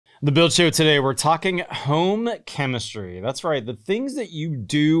The Build Show today, we're talking home chemistry. That's right, the things that you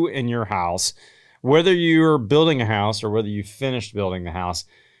do in your house, whether you're building a house or whether you finished building the house,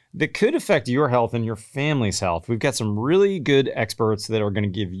 that could affect your health and your family's health. We've got some really good experts that are going to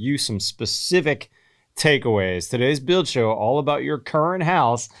give you some specific takeaways. Today's Build Show, all about your current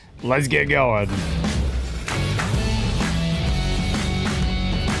house. Let's get going.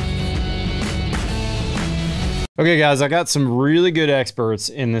 Okay, guys, I got some really good experts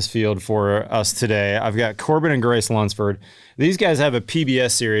in this field for us today. I've got Corbin and Grace Lunsford. These guys have a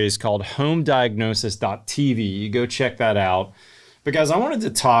PBS series called HomeDiagnosis.tv. You go check that out. But guys, I wanted to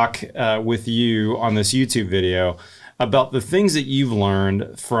talk with you on this YouTube video about the things that you've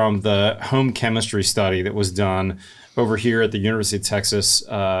learned from the home chemistry study that was done over here at the University of Texas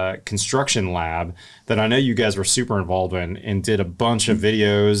construction lab that I know you guys were super involved in and did a bunch of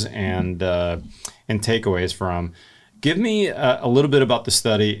videos and takeaways from. Give me a little bit about the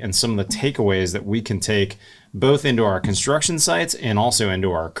study and some of the takeaways that we can take both into our construction sites and also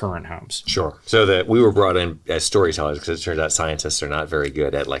into our current homes. Sure. So we were brought in as storytellers because it turns out scientists are not very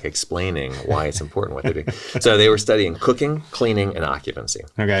good at explaining why it's important what they do. So they were studying cooking, cleaning, and occupancy.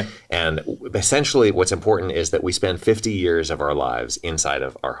 Okay. And essentially what's important is that we spend 50 years of our lives inside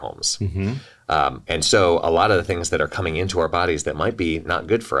of our homes. Mm-hmm. And so a lot of the things that are coming into our bodies that might be not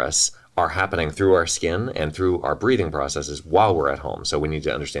good for us are happening through our skin and through our breathing processes while we're at home. So we need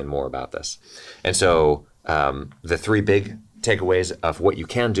to understand more about this. And so the three big takeaways of what you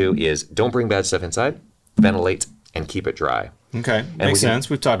can do is don't bring bad stuff inside, ventilate, and keep it dry. Okay, makes sense.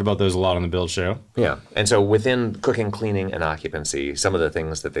 We've talked about those a lot on the Build Show. Yeah, and so within cooking, cleaning, and occupancy, some of the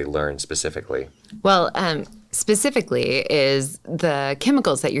things that they learned specifically. Well, specifically is the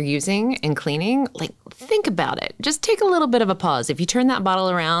chemicals that you're using in cleaning. Like, think about it. Just take a little bit of a pause. If you turn that bottle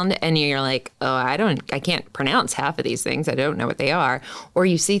around and you're like, oh, I can't pronounce half of these things. I don't know what they are. Or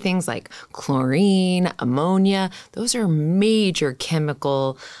you see things like chlorine, ammonia. Those are major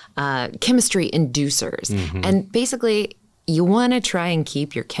chemistry inducers. Mm-hmm. And basically, you want to try and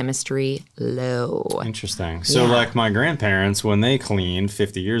keep your chemistry low. Interesting. So like my grandparents, when they cleaned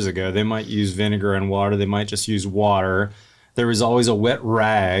 50 years ago, they might use vinegar and water. They might just use water. There was always a wet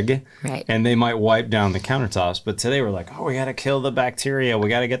rag, right, and they might wipe down the countertops. But today we're like, oh, we got to kill the bacteria. We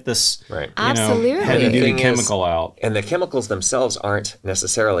got to get this, heavy-duty chemical out. And the chemicals themselves aren't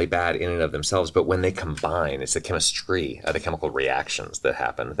necessarily bad in and of themselves, but when they combine, it's the chemistry of the chemical reactions that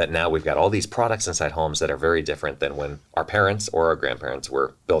happen. That now we've got all these products inside homes that are very different than when our parents or our grandparents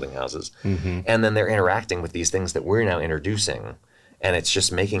were building houses. Mm-hmm. And then they're interacting with these things that we're now introducing. And it's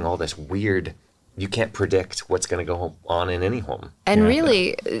just making all this weird... You can't predict what's going to go on in any home. And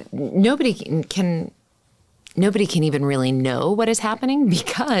really, nobody can even really know what is happening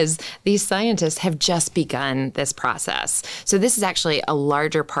because these scientists have just begun this process. So this is actually a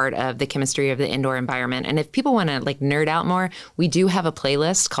larger part of the chemistry of the indoor environment. And if people want to nerd out more, we do have a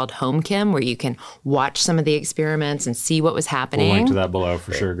playlist called Home Chem where you can watch some of the experiments and see what was happening. We'll link to that below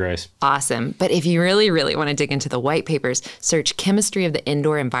for sure, Grace. Awesome. But if you really, really want to dig into the white papers, search Chemistry of the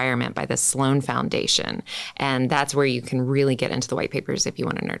Indoor Environment by the Sloan Foundation. And that's where you can really get into the white papers if you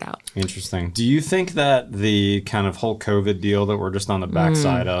want to nerd out. Interesting. Do you think that the kind of whole COVID deal that we're just on the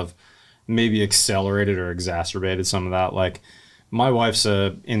backside of maybe accelerated or exacerbated some of that? Like, my wife's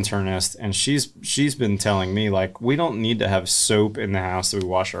a internist, and she's been telling me, we don't need to have soap in the house that we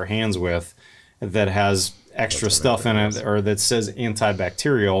wash our hands with that has extra stuff in it or that says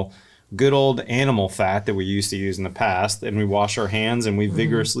antibacterial. Good old animal fat that we used to use in the past, and we wash our hands and we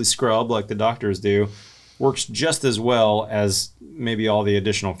vigorously scrub like the doctors do, works just as well as maybe all the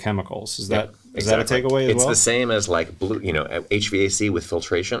additional chemicals. Is that a takeaway as well? It's the same as blue, HVAC with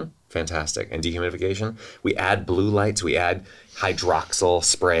filtration, fantastic, and dehumidification. We add blue lights, we add hydroxyl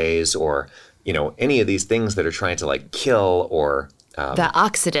sprays, or any of these things that are trying to kill or the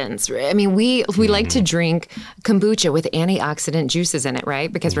oxidants. I mean, we like to drink kombucha with antioxidant juices in it,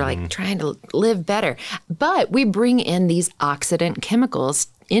 right? Because we're trying to live better. But we bring in these oxidant chemicals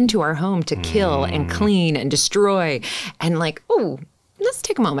into our home to kill and clean and destroy. And let's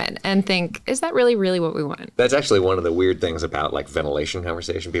take a moment and think, is that really, really what we want? That's actually one of the weird things about ventilation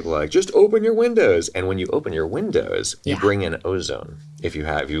conversation. People are like, just open your windows. And when you open your windows, you bring in ozone if you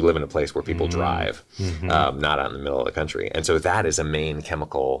live in a place where people drive, not out in the middle of the country. And so that is a main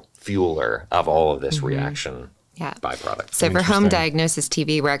chemical fueler of all of this reaction byproduct. So for Home Interesting. Diagnosis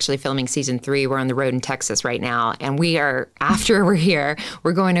TV, we're actually filming season 3. We're on the road in Texas right now. And we are, after we're here,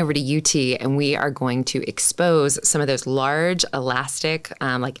 we're going over to UT and we are going to expose some of those large elastic,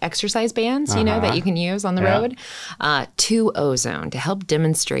 like exercise bands, you know, that you can use on the road to ozone to help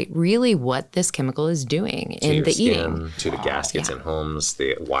demonstrate really what this chemical is doing To in your the skin, eating. to the gaskets in homes,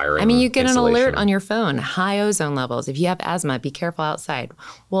 the wiring. I mean, you get an alert insulation. on your phone, high ozone levels. If you have asthma, be careful outside.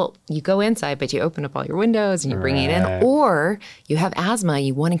 Well, you go inside, but you open up all your windows and you bring it in. Or you have asthma,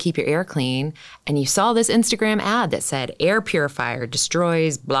 you want to keep your air clean, and you saw this Instagram ad that said air purifier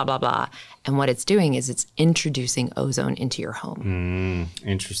destroys blah, blah, blah. And what it's doing is it's introducing ozone into your home.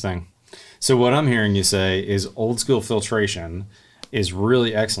 Interesting. So what I'm hearing you say is old school filtration is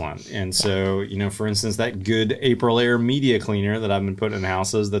really excellent. And so, you know, for instance, that good April Air media cleaner that I've been putting in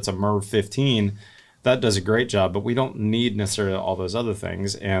houses, that's a MERV 15, that does a great job, but we don't need necessarily all those other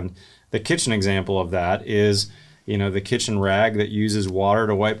things. And the kitchen example of that is, you know, the kitchen rag that uses water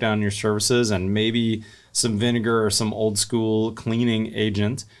to wipe down your surfaces and maybe some vinegar or some old school cleaning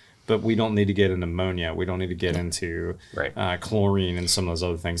agent, but we don't need to get into ammonia. We don't need to get into chlorine and some of those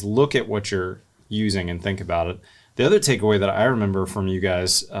other things. Look at what you're using and think about it. The other takeaway that I remember from you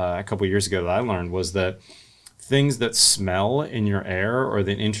guys a couple years ago that I learned was that things that smell in your air or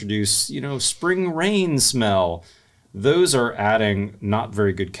that introduce, you know, spring rain smell, those are adding not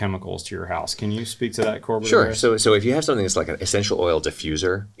very good chemicals to your house. Can you speak to that, Corbin? Sure. So if you have something that's like an essential oil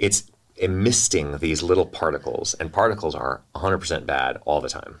diffuser, it's emitting these little particles, and particles are 100% bad all the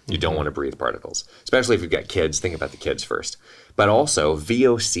time. You don't want to breathe particles, especially if you've got kids. Think about the kids first. But also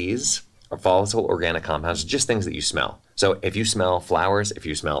VOCs, or volatile organic compounds, just things that you smell. So if you smell flowers, if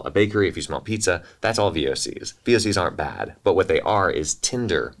you smell a bakery, if you smell pizza, that's all VOCs. VOCs aren't bad, but what they are is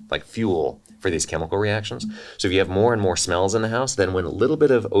tinder, like fuel for these chemical reactions. So if you have more and more smells in the house, then when a little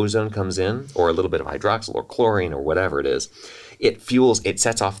bit of ozone comes in, or a little bit of hydroxyl or chlorine or whatever it is, it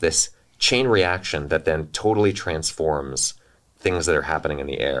sets off this chain reaction that then totally transforms things that are happening in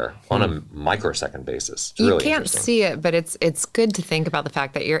the air on a microsecond basis. It's You really can't interesting. see it, but it's good to think about the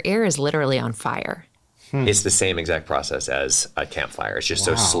fact that your air is literally on fire. It's the same exact process as a campfire. It's just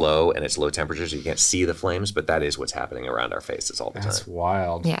so slow and it's low temperature, so you can't see the flames, but that is what's happening around our faces all the That's time.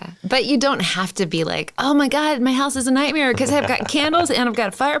 wild. Yeah. But you don't have to be like, oh my God, my house is a nightmare because I've got candles and I've got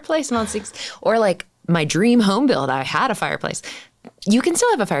a fireplace and all these things. Or like my dream home build, I had a fireplace. You can still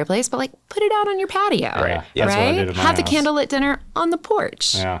have a fireplace, but like put it out on your patio. Right. Yeah, that's what I Right? did at my Have the house. candlelit dinner on the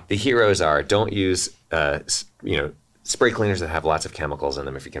porch. Yeah. The heroes are don't use spray cleaners that have lots of chemicals in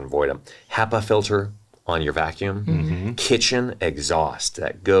them if you can avoid them. HEPA filter on your vacuum, kitchen exhaust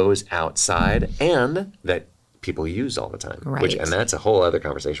that goes outside and that people use all the time. Right. And that's a whole other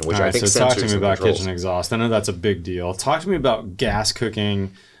conversation, which All I right, think so talk to sensors me and about controls. kitchen exhaust. I know that's a big deal. Talk to me about gas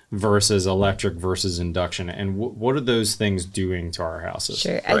cooking versus electric versus induction, and what are those things doing to our houses?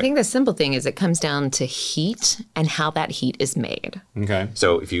 Sure. I think the simple thing is it comes down to heat and how that heat is made. Okay.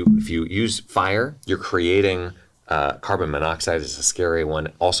 So if you use fire, you're creating carbon monoxide is a scary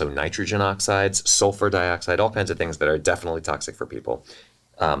one. Also nitrogen oxides, sulfur dioxide, all kinds of things that are definitely toxic for people.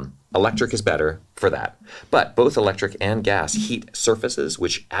 Electric is better for that. But both electric and gas heat surfaces,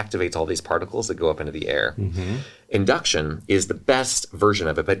 which activates all these particles that go up into the air. Induction is the best version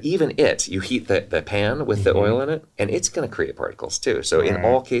of it, but even you heat the pan with the oil in it, and it's going to create particles too. So in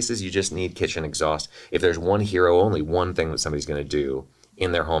all cases, you just need kitchen exhaust. If there's one hero, only one thing that somebody's going to do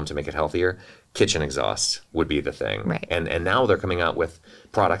in their home to make it healthier, kitchen exhaust would be the thing. Right. And now they're coming out with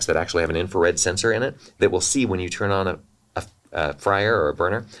products that actually have an infrared sensor in it that will see when you turn on a fryer or a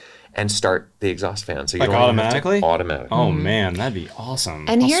burner and start the exhaust fan. So you Like don't even have to- automatically? automatically. Oh man, that'd be awesome.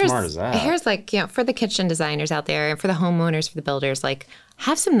 And How here's smart is that? here's like, you know, for the kitchen designers out there and for the homeowners, for the builders, like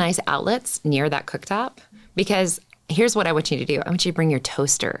have some nice outlets near that cooktop, because here's what I want you to do. I want you to bring your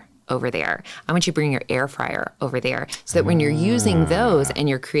toaster over there. I want you to bring your air fryer over there so that when you're using those and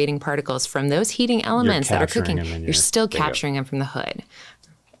you're creating particles from those heating elements that are capturing cooking, them in you're your- still There you go. capturing them from the hood.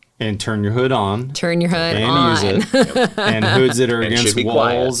 And turn your hood on. Turn your hood And on. use it. And hoods that are And against should be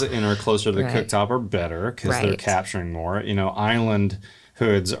quiet. walls and are closer to the Right. cooktop are better because they're Right. capturing more. You know, island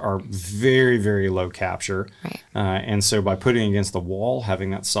hoods are very, very low capture. Right. And so by putting against the wall, having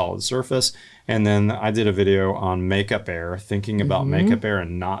that solid surface. And then I did a video on makeup air, thinking about makeup air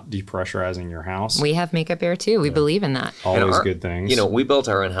and not depressurizing your house. We have makeup air too. We believe in that. And Always our- good things. You know, we built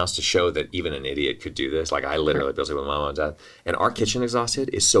our own house to show that even an idiot could do this. Like I literally built it with my mom and dad. And our kitchen exhaust hood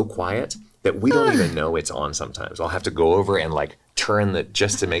is so quiet that we don't even know it's on sometimes. I'll have to go over and like turn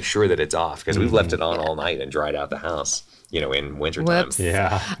just to make sure that it's off because we've left it on all night and dried out the house, you know, in wintertime. Whoops.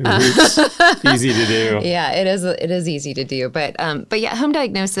 Yeah. Oops. Easy to do. Yeah, it is easy to do. But yeah, home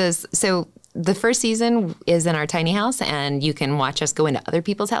diagnosis. So the first season is in our tiny house, and you can watch us go into other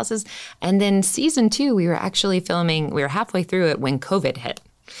people's houses. And then season 2, we were actually filming, we were halfway through it when COVID hit.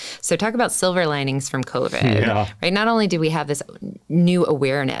 So talk about silver linings from COVID, right? Not only do we have this new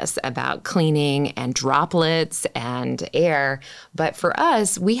awareness about cleaning and droplets and air, but for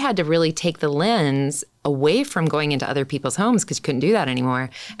us, we had to really take the lens away from going into other people's homes, because you couldn't do that anymore,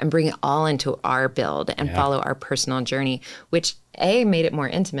 and bring it all into our build and follow our personal journey, which A, made it more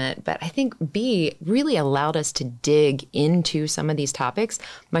intimate, but I think B, really allowed us to dig into some of these topics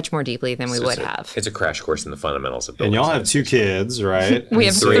much more deeply than we would have. It's a crash course in the fundamentals of building. And y'all have 2 kids, right? We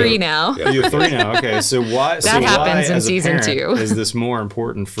have 3 now. Yeah. You have 3 now. Okay, so why? That happens in season 2. Is this more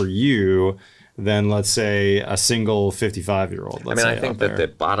important for you than, let's say, a single 55-year-old? I think that the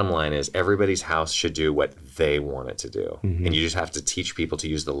bottom line is everybody's house should do what they want it to do. And you just have to teach people to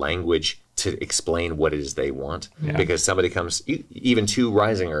use the language to explain what it is they want. Because somebody comes, even 2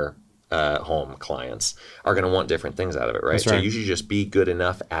 Risinger home clients are going to want different things out of it, right? That's So right. you should just be good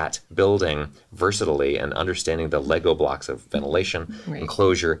enough at building versatilely and understanding the Lego blocks of ventilation,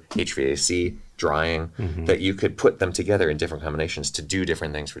 enclosure, HVAC, drying, that you could put them together in different combinations to do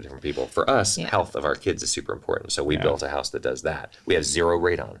different things for different people. For us, health of our kids is super important. So we built a house that does that. We have 0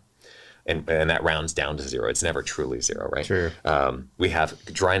 radon. And that rounds down to 0. It's never truly 0, right? Sure. We have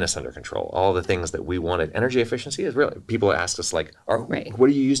dryness under control. All the things that we wanted. Energy efficiency is really, people ask us like, what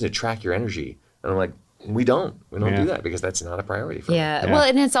are you using to track your energy? And I'm like, we don't do that, because that's not a priority for me. Well,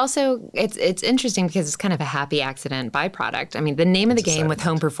 and it's also, it's interesting because it's kind of a happy accident byproduct. I mean, the name of the game with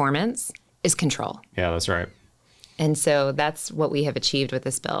home performance is control. Yeah, that's right. And so that's what we have achieved with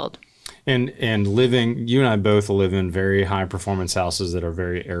this build. And living, you and I both live in very high performance houses that are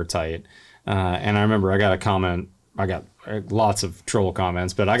very airtight. And I remember I got a comment, I got lots of troll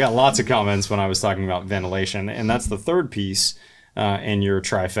comments, but I got lots of comments when I was talking about ventilation. And that's the third piece in your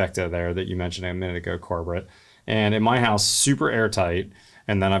trifecta there that you mentioned a minute ago, Corbett. And in my house, super airtight.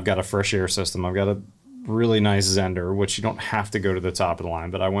 And then I've got a fresh air system. I've got a really nice Zender, which you don't have to go to the top of the line,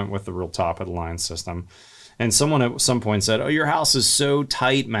 but I went with the real top of the line system. And someone at some point said, "Oh, your house is so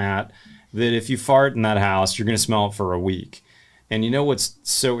tight, Matt, that if you fart in that house, you're going to smell it for a week." And you know what's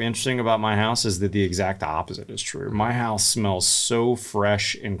so interesting about my house is that the exact opposite is true. My house smells so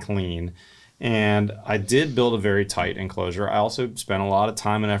fresh and clean. And I did build a very tight enclosure. I also spent a lot of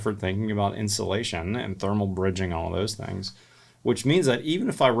time and effort thinking about insulation and thermal bridging, all those things, which means that even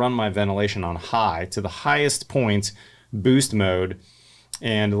if I run my ventilation on high to the highest point, boost mode,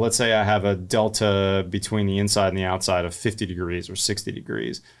 and let's say I have a delta between the inside and the outside of 50 degrees or 60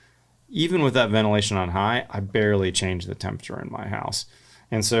 degrees, even with that ventilation on high, I barely change the temperature in my house.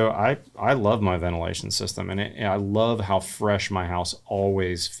 And so I love my ventilation system, and I love how fresh my house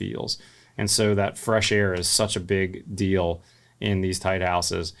always feels. And so that fresh air is such a big deal in these tight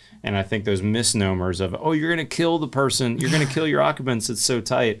houses. And I think those misnomers of, oh, you're going to kill the person, you're going to kill your occupants, it's so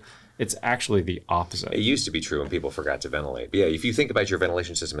tight. It's actually the opposite. It used to be true when people forgot to ventilate. But yeah, if you think about your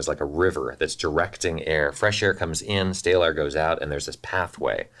ventilation system as like a river that's directing air, fresh air comes in, stale air goes out, and there's this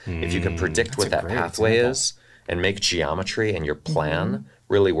pathway. If you can predict what that pathway is and make geometry and your plan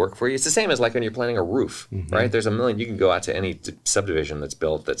really work for you, it's the same as like when you're planning a roof, right? There's a million, you can go out to any subdivision that's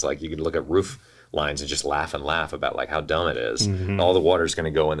built that's like, you can look at roof lines and just laugh about like how dumb it is. All the water's going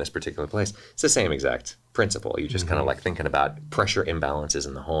to go in this particular place. It's the same exact principle. You just kind of like thinking about pressure imbalances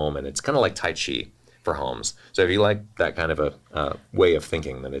in the home, and it's kind of like Tai Chi for homes. So if you like that kind of a way of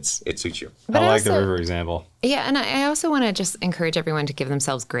thinking, then it suits you. But I like the also, river example. Yeah, and I also want to just encourage everyone to give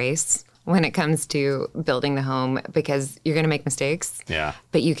themselves grace when it comes to building the home, because you're going to make mistakes. Yeah.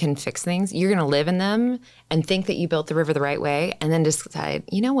 But you can fix things. You're going to live in them and think that you built the river the right way, and then decide,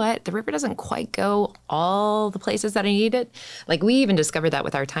 you know what, the river doesn't quite go all the places that I need it. Like, we even discovered that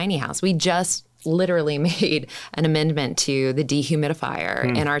with our tiny house. We just literally made an amendment to the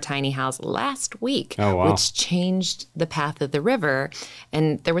dehumidifier in our tiny house last week, which changed the path of the river.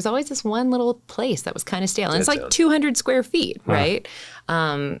 And there was always this one little place that was kind of stale. And it's like 200 square feet, right?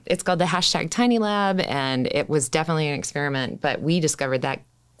 It's called the #TinyLab, and it was definitely an experiment. But we discovered that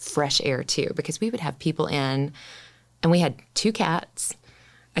fresh air too, because we would have people in, and we had 2 cats,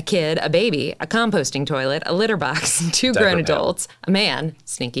 a kid, a baby, a composting toilet, a litter box, 2 grown adults, a man,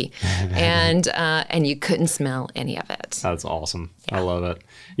 sneaky, and you couldn't smell any of it. That's awesome. Yeah. I love it.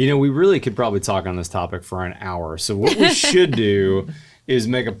 You know, we really could probably talk on this topic for an hour. So what we should do is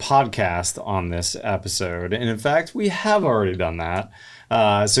make a podcast on this episode. And in fact, we have already done that.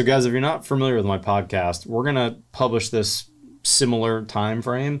 So guys, if you're not familiar with my podcast, we're going to publish this similar time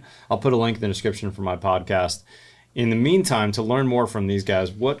frame. I'll put a link in the description for my podcast. In the meantime, to learn more from these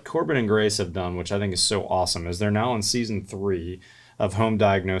guys, what Corbett and Grace have done, which I think is so awesome, is they're now in season 3 of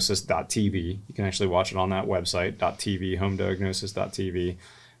homediagnosis.tv. You can actually watch it on that website, .tv, homediagnosis.tv.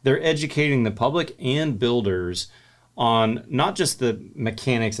 They're educating the public and builders on not just the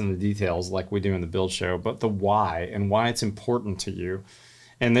mechanics and the details like we do in the Build Show, but the why and why it's important to you.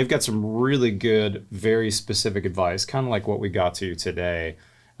 And they've got some really good, very specific advice, kind of like what we got to today,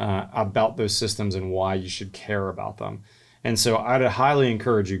 about those systems and why you should care about them. And so I'd highly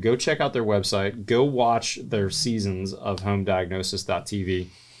encourage you, go check out their website, go watch their seasons of homediagnosis.tv,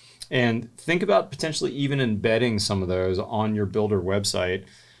 and think about potentially even embedding some of those on your builder website,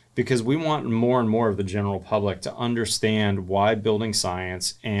 because we want more and more of the general public to understand why building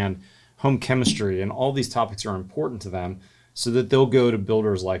science and home chemistry and all these topics are important to them, so that they'll go to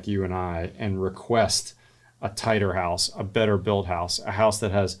builders like you and I and request a tighter house, a better built house, a house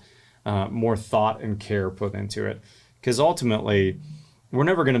that has more thought and care put into it. Because ultimately, we're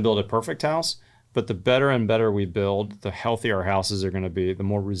never going to build a perfect house, but the better and better we build, the healthier our houses are going to be, the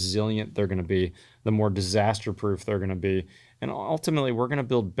more resilient they're going to be, the more disaster-proof they're going to be. And ultimately, we're going to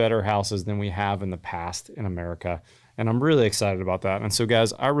build better houses than we have in the past in America. And I'm really excited about that. And so,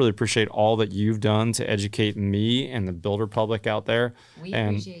 guys, I really appreciate all that you've done to educate me and the builder public out there. We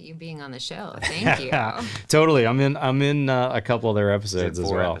appreciate you being on the show. Thank you. Totally. I'm in a couple of their episodes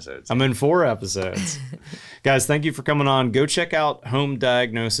as well. I'm in 4 episodes. Guys, thank you for coming on. Go check out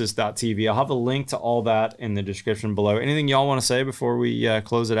homediagnosis.tv. I'll have a link to all that in the description below. Anything y'all want to say before we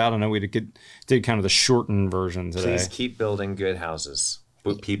close it out? I know we did kind of the shortened version today. Please keep building good houses.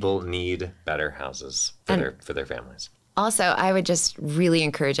 People need better houses for their families. Also, I would just really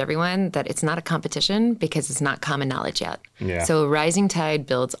encourage everyone that it's not a competition, because it's not common knowledge yet. Yeah. So rising tide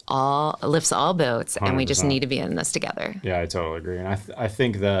lifts all boats, and we just 100%. need to be in this together. Yeah, I totally agree. And I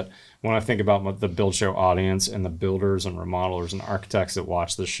think that when I think about the Build Show audience and the builders and remodelers and architects that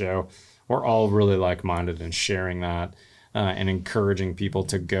watch this show, we're all really like-minded in sharing that and encouraging people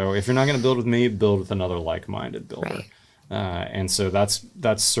to go. If you're not going to build with me, build with another like-minded builder. Right. And so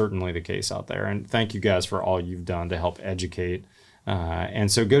that's certainly the case out there. And thank you guys for all you've done to help educate.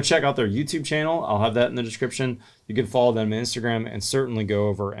 And so go check out their YouTube channel. I'll have that in the description. You can follow them on Instagram, and certainly go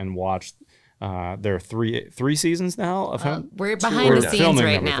over and watch their three seasons now of home. We're behind the scenes filming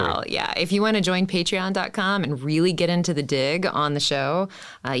right number now. 3. Yeah. If you want to join patreon.com and really get into the dig on the show,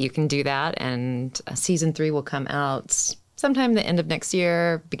 you can do that. And season 3 will come out sometime the end of next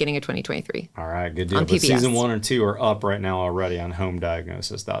year, beginning of 2023. All right, good deal. On But PBS. season 1 and 2 are up right now already on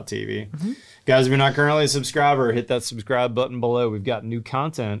homediagnosis.tv. Guys, if you're not currently a subscriber, hit that subscribe button below. We've got new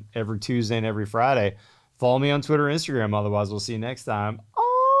content every Tuesday and every Friday. Follow me on Twitter and Instagram. Otherwise, we'll see you next time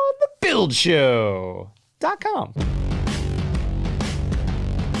on thebuildshow.com.